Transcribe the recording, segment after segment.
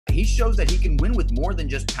he shows that he can win with more than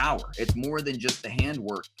just power. It's more than just the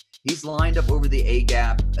handwork. He's lined up over the A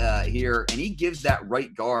gap here, and he gives that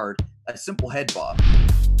right guard a simple head bob.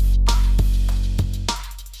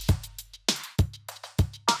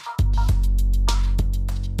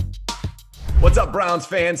 What's up, Browns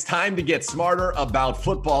fans? Time to get smarter about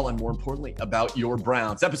football and, more importantly, about your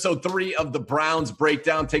Browns. Episode 3 of the Browns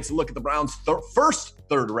Breakdown takes a look at the Browns' first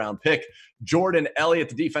third-round pick, Jordan Elliott,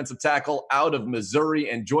 the defensive tackle out of Missouri.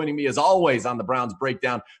 And joining me, as always, on the Browns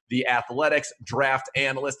Breakdown, the Athletics draft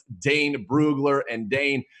analyst, Dane Brugler. And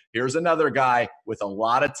Dane, here's another guy with a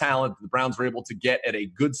lot of talent the Browns were able to get at a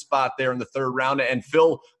good spot there in the third round and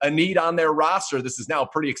fill a need on their roster. This is now a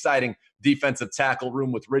pretty exciting defensive tackle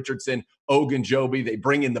room with Richardson, Ogunjobi. They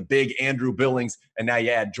bring in the big Andrew Billings, and now you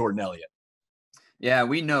add Jordan Elliott. Yeah,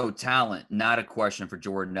 we know talent, not a question for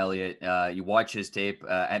Jordan Elliott. You watch his tape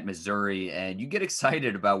at Missouri, and you get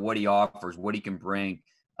excited about what he offers, what he can bring.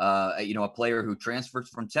 A player who transfers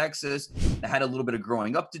from Texas, had a little bit of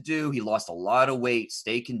growing up to do. He lost a lot of weight,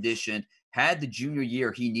 stayed conditioned, had the junior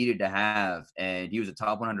year he needed to have, and he was a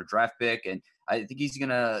top 100 draft pick. And I think he's going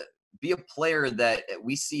to be a player that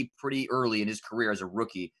we see pretty early in his career as a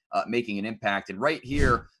rookie making an impact. And right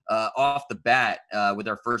here off the bat with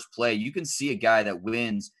our first play, you can see a guy that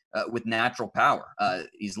wins with natural power.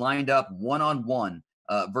 He's lined up one-on-one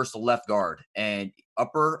versus the left guard and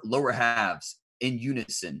lower halves in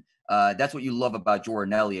unison. That's what you love about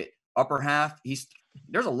Jordan Elliott. Upper half,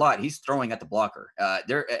 there's a lot he's throwing at the blocker.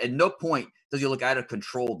 There at no point does he look out of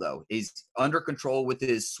control, though. He's under control with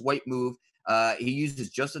his swipe move. He uses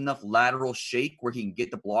just enough lateral shake where he can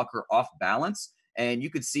get the blocker off balance. And you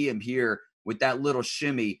could see him here with that little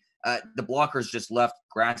shimmy. The blocker's just left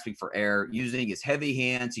grasping for air, using his heavy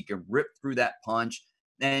hands. He can rip through that punch.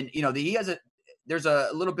 And, there's a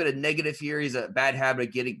little bit of negative here. He's a bad habit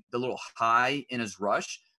of getting the little high in his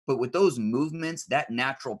rush. But with those movements, that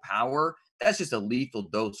natural power, that's just a lethal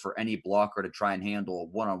dose for any blocker to try and handle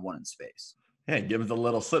one-on-one in space. Yeah, give him the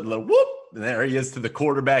little slip, little whoop. And there he is to the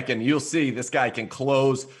quarterback, and you'll see this guy can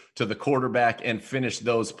close to the quarterback and finish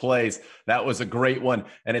those plays. That was a great one.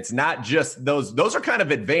 And it's not just those are kind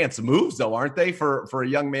of advanced moves, though, aren't they, for a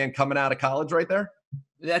young man coming out of college right there?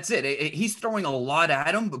 That's it. He's throwing a lot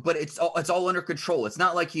at him, but it's all under control. It's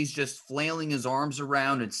not like he's just flailing his arms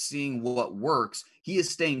around and seeing what works. He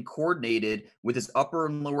is staying coordinated with his upper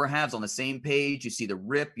and lower halves on the same page. You see the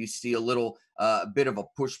rip, you see a little bit of a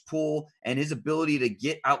push-pull, and his ability to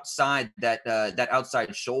get outside that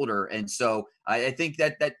outside shoulder. And so I think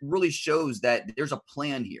that really shows that there's a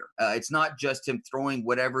plan here. It's not just him throwing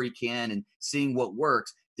whatever he can and seeing what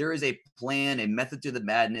works. There is a plan, a method to the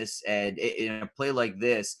madness, and in a play like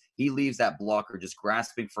this, he leaves that blocker just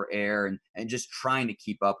grasping for air and just trying to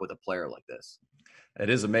keep up with a player like this. It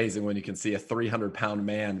is amazing when you can see a 300-pound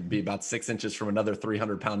man be about 6 inches from another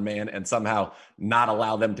 300-pound man and somehow not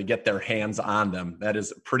allow them to get their hands on them. That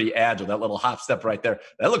is pretty agile. That little hop step right there.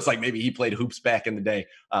 That looks like maybe he played hoops back in the day.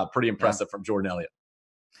 Pretty impressive from Jordan Elliott.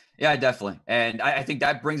 Yeah, definitely. And I think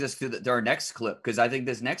that brings us to our next clip, because I think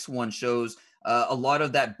this next one shows a lot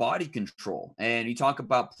of that body control. And you talk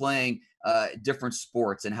about playing different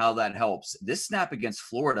sports and how that helps. This snap against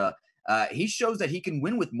Florida, he shows that he can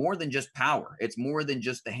win with more than just power. It's more than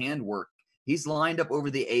just the handwork. He's lined up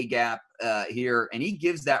over the A gap here, and he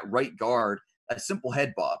gives that right guard a simple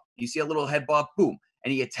head bob. You see a little head bob, boom,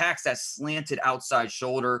 and he attacks that slanted outside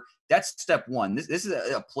shoulder. That's step one. This is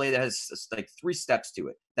a play that has like 3 steps to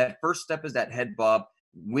it. That first step is that head bob,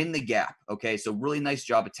 win the gap. Okay, so really nice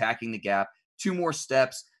job attacking the gap. 2 more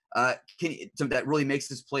steps that really makes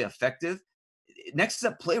this play effective. Next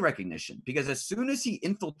is play recognition, because as soon as he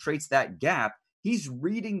infiltrates that gap, he's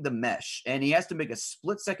reading the mesh, and he has to make a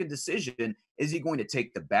split-second decision. Is he going to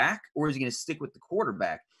take the back, or is he going to stick with the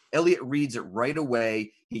quarterback? Elliott reads it right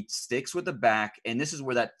away. He sticks with the back, and this is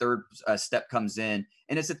where that third step comes in.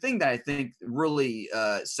 And it's a thing that I think really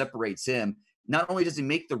separates him. Not only does he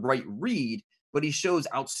make the right read, but he shows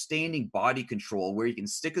outstanding body control where he can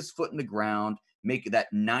stick his foot in the ground, make that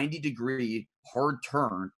 90-degree hard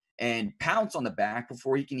turn, and pounce on the back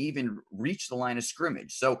before he can even reach the line of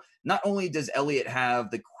scrimmage. So not only does Elliott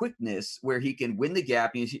have the quickness where he can win the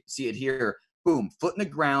gap, you see it here, boom, foot in the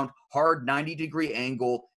ground, hard 90-degree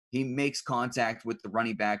angle. He makes contact with the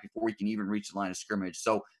running back before he can even reach the line of scrimmage.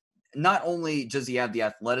 So not only does he have the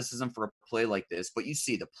athleticism for a play like this, but you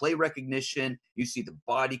see the play recognition, you see the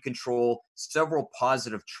body control, several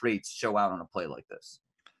positive traits show out on a play like this.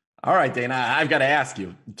 All right, Dane, I've got to ask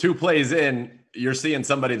you, 2 plays in, you're seeing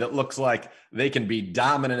somebody that looks like they can be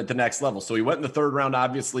dominant at the next level. So he went in the third round,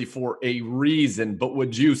 obviously, for a reason. But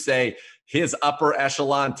would you say his upper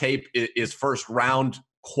echelon tape is first round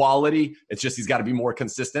quality. It's just he's got to be more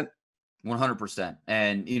consistent. 100%.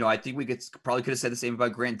 And, I think we probably could have said the same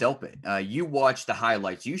about Grant Delpit. You watch the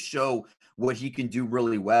highlights, you show what he can do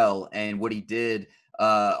really well and what he did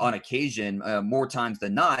on occasion, more times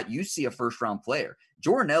than not, you see a first-round player.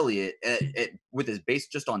 Jordan Elliott, with his base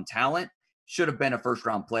just on talent, should have been a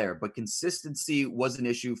first-round player, but consistency was an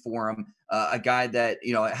issue for him. A guy that,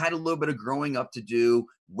 had a little bit of growing up to do.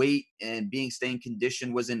 Weight and staying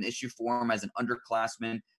conditioned was an issue for him as an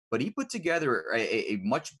underclassman, but he put together a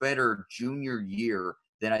much better junior year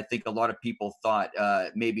than I think a lot of people thought,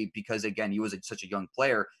 maybe because, again, he was such a young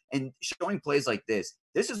player. And showing plays like this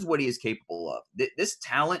is what he is capable of. This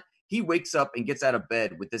talent, he wakes up and gets out of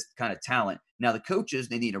bed with this kind of talent. Now, the coaches,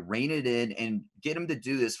 they need to rein it in and get him to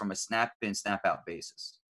do this from a snap-in, snap-out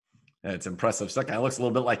basis. Yeah, it's impressive. So it kind of looks a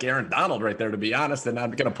little bit like Aaron Donald right there, to be honest. And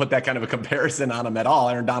I'm going to put that kind of a comparison on him at all.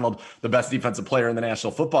 Aaron Donald, the best defensive player in the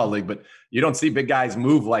National Football League, but you don't see big guys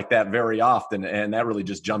move like that very often. And that really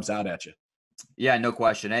just jumps out at you. Yeah, no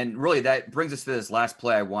question. And really that brings us to this last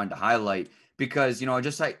play I wanted to highlight because,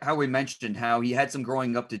 just like how we mentioned how he had some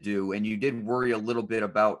growing up to do, and you did worry a little bit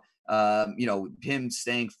about, him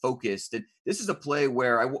staying focused. And this is a play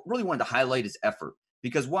where I really wanted to highlight his effort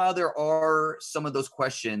because while there are some of those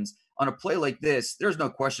questions on a play like this, there's no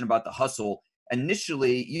question about the hustle.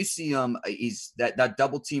 Initially, you see him, he's that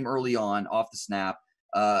double team early on off the snap,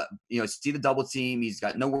 see the double team, he's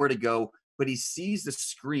got nowhere to go, but he sees the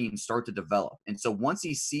screen start to develop. And so once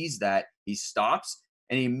he sees that, he stops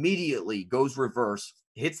and he immediately goes reverse,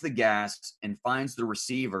 hits the gas and finds the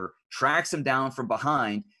receiver, tracks him down from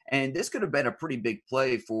behind. And this could have been a pretty big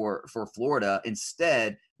play for Florida.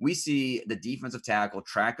 Instead, we see the defensive tackle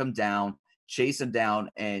track him down, chase him down,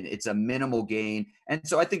 and it's a minimal gain. And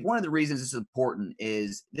so I think one of the reasons this is important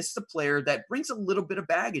is this is a player that brings a little bit of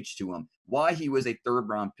baggage to him, why he was a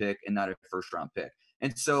third-round pick and not a first-round pick.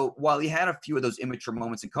 And so while he had a few of those immature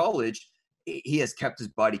moments in college, he has kept his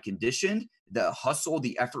body conditioned, the hustle,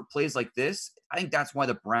 the effort plays like this. I think that's why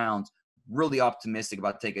the Browns really optimistic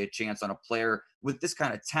about taking a chance on a player with this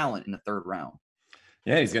kind of talent in the third round.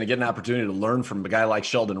 Yeah, he's going to get an opportunity to learn from a guy like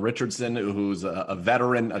Sheldon Richardson, who's a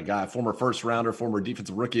veteran, a guy, former first rounder, former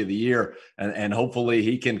defensive rookie of the year. And hopefully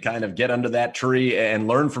he can kind of get under that tree and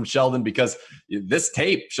learn from Sheldon, because this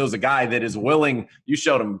tape shows a guy that is willing. You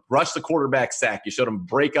showed him rush the quarterback sack. You showed him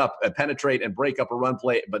break up, penetrate and break up a run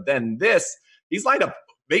play. But then he's lined up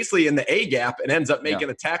basically in the A gap and ends up making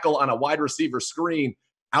a tackle on a wide receiver screen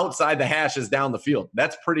outside the hashes down the field.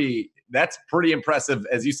 That's pretty impressive.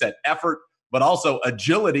 As you said, effort, but also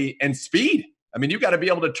agility and speed. I mean, you got to be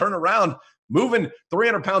able to turn around, moving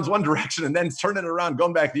 300 pounds one direction and then turning it around,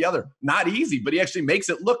 going back the other. Not easy, but he actually makes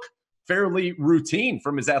it look fairly routine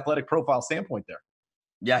from his athletic profile standpoint there.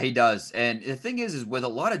 Yeah, he does. And the thing is with a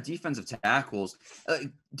lot of defensive tackles,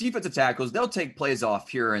 they'll take plays off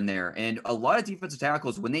here and there. And a lot of defensive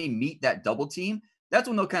tackles, when they meet that double team, that's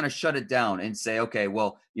when they'll kind of shut it down and say, okay,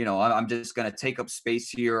 well, I'm just going to take up space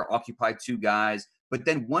here, occupy two guys. But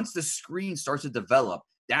then once the screen starts to develop,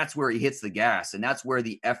 that's where he hits the gas. And that's where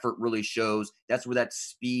the effort really shows. That's where that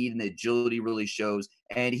speed and agility really shows.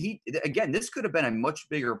 And this could have been a much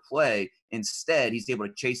bigger play. Instead, he's able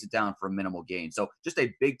to chase it down for a minimal gain. So just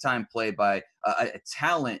a big time play by a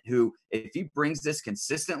talent who, if he brings this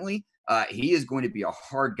consistently, he is going to be a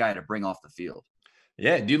hard guy to bring off the field.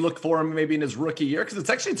 Yeah, do you look for him maybe in his rookie year? Because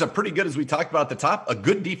it's a pretty good, as we talked about at the top, a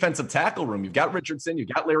good defensive tackle room. You've got Richardson, you've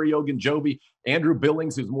got Larry Ogunjobi, Andrew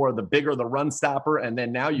Billings, who's more of the bigger, the run stopper, and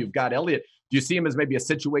then now you've got Elliott. Do you see him as maybe a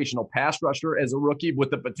situational pass rusher as a rookie with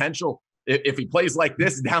the potential, if he plays like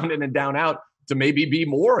this, down in and down out, to maybe be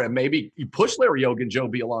more, and maybe you push Larry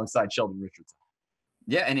Ogunjobi alongside Sheldon Richardson?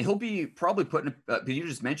 Yeah, and he'll be probably putting, you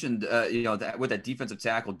just mentioned, that what that defensive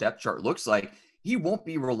tackle depth chart looks like. He won't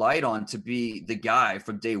be relied on to be the guy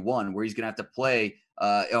from day one where he's going to have to play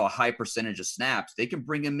a high percentage of snaps. They can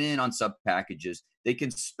bring him in on sub packages. They can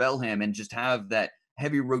spell him and just have that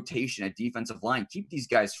heavy rotation at defensive line. Keep these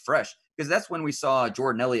guys fresh, because that's when we saw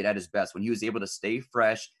Jordan Elliott at his best, when he was able to stay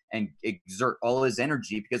fresh and exert all his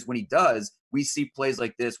energy, because when he does, we see plays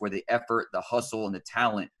like this where the effort, the hustle, and the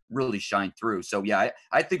talent really shine through. So, yeah,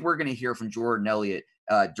 I think we're going to hear from Jordan Elliott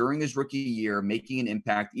during his rookie year, making an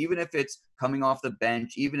impact, even if it's coming off the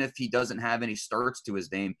bench, even if he doesn't have any starts to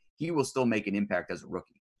his name, he will still make an impact as a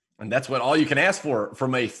rookie. And that's what all you can ask for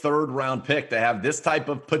from a third-round pick, to have this type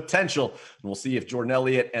of potential. And we'll see if Jordan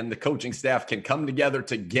Elliott and the coaching staff can come together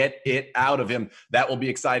to get it out of him. That will be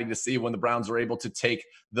exciting to see when the Browns are able to take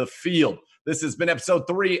the field. This has been episode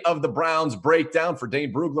 3 of the Browns Breakdown. For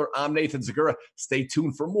Dane Brugler, I'm Nathan Zegura. Stay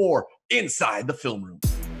tuned for more Inside the Film Room.